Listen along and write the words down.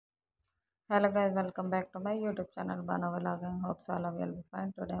Hello guys, welcome back to my YouTube channel Bana Vlogging. Hopes all of you will be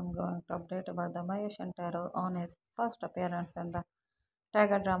fine. Today I'm going to update about the Mahesh Taro on his first appearance in the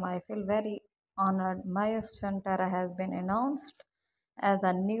Tiger drama. I feel very honored. Mahesh Taro has been announced as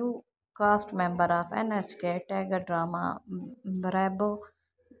a new cast member of NHK Tiger drama Bravo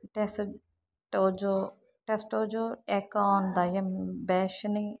Testojo Testojo Eka on the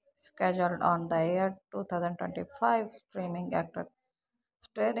Yambashini scheduled on the year 2025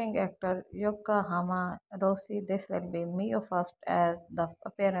 starring actor Yokohama Rossi. This will be Mio first as the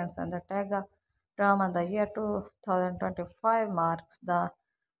appearance in the Tega drama. The year 2025 marks the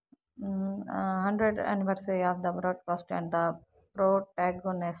 100th anniversary of the broadcast and the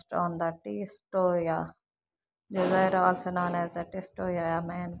protagonist on the Testoya Desire, also known as the Testoya, a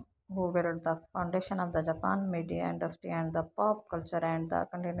man who built the foundation of the Japan media industry and the pop culture and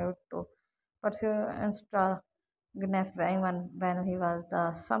continued to pursue Guinness even when he was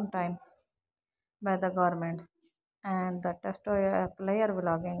the sometime by the governments, and the Testoya, a player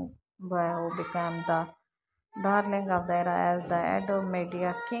vlogging boy who became the darling of the era as the Edo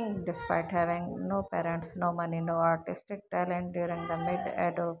media king despite having no parents, no money, no artistic talent during the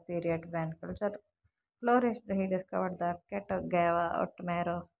mid-Edo period when culture flourished. He discovered the Katagawa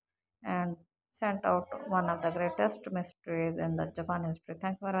Otomero and sent out one of the greatest mysteries in the Japan history.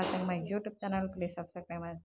 Thanks for watching my YouTube channel. Please subscribe my